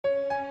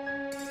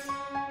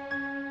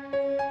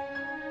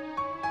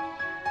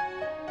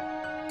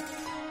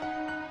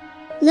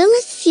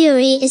Lilith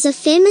Fury is a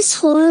famous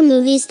horror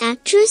movies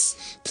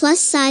actress,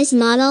 plus-size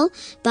model,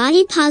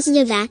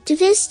 body-positive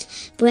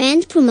activist,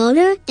 brand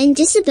promoter, and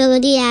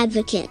disability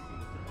advocate,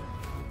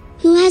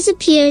 who has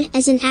appeared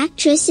as an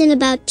actress in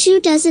about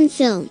 24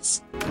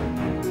 films.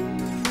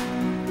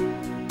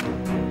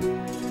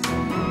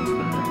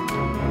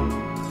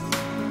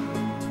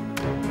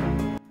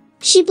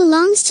 She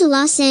belongs to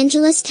Los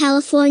Angeles,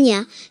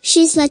 California.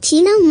 She's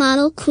Latino,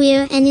 model,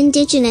 queer, and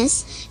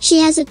indigenous. She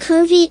has a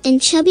curvy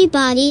and chubby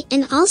body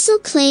and also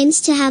claims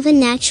to have a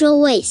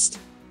natural waist.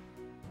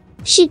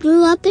 She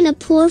grew up in a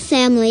poor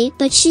family,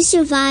 but she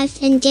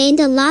survived and gained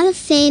a lot of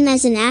fame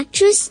as an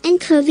actress and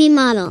curvy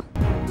model.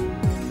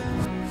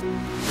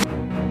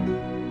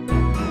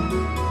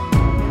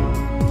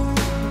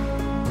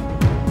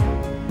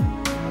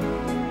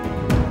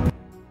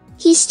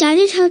 He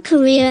started her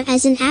career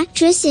as an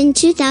actress in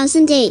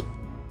 2008.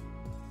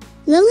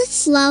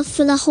 Lilith's love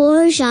for the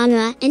horror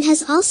genre and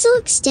has also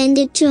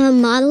extended to her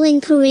modeling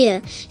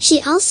career.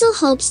 She also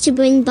hopes to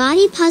bring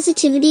body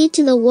positivity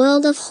to the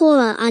world of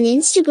horror on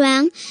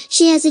Instagram.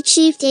 She has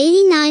achieved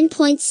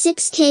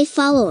 89.6K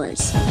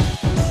followers.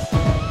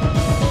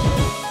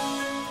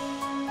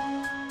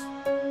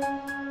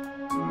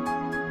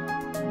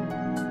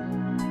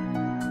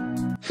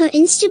 Her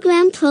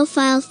Instagram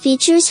profile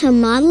features her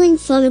modeling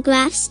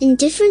photographs in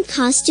different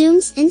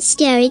costumes and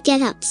scary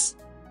get-ups.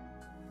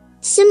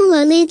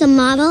 Similarly, the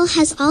model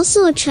has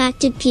also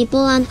attracted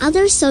people on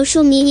other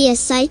social media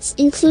sites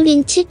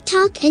including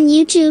TikTok and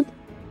YouTube.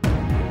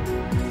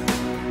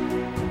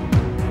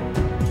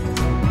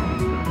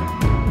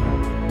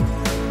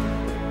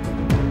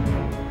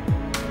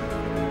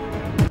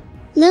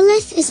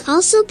 Lilith is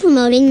also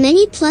promoting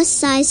many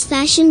plus-size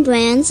fashion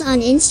brands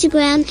on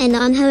Instagram and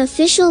on her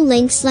official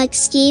links like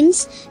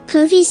Schemes,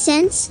 Curvy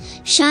Scents,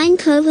 Shine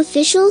Curve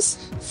Officials,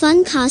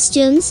 Fun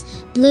Costumes,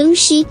 Bloom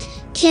Chic,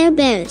 Care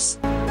Bears.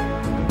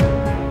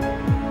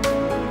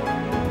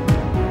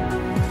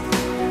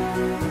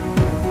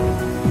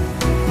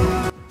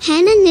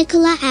 Hannah,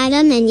 Nicola,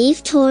 Adam and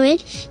Eve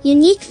Torrid,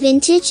 Unique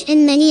Vintage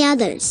and many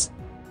others.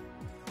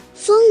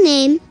 Full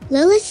name,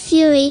 Lilith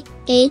Fury.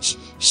 Age,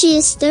 she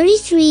is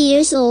 33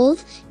 years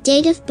old.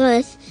 Date of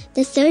birth,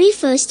 the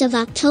 31st of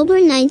October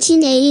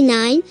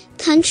 1989.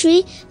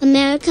 Country,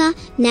 America.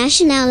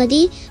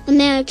 Nationality,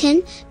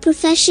 American.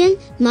 Profession,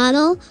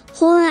 model,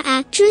 horror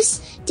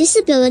actress,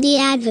 disability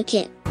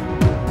advocate.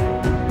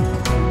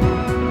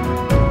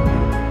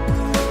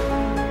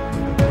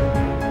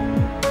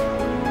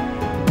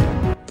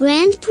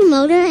 Brand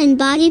promoter and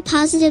body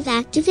positive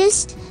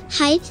activist.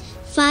 Height,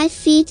 5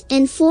 feet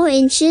and 4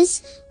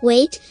 inches,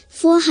 weight,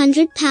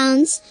 400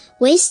 pounds,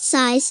 waist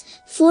size,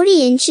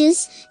 40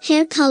 inches,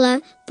 hair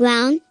color,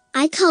 brown,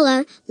 eye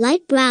color,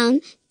 light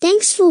brown.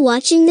 Thanks for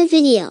watching the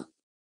video.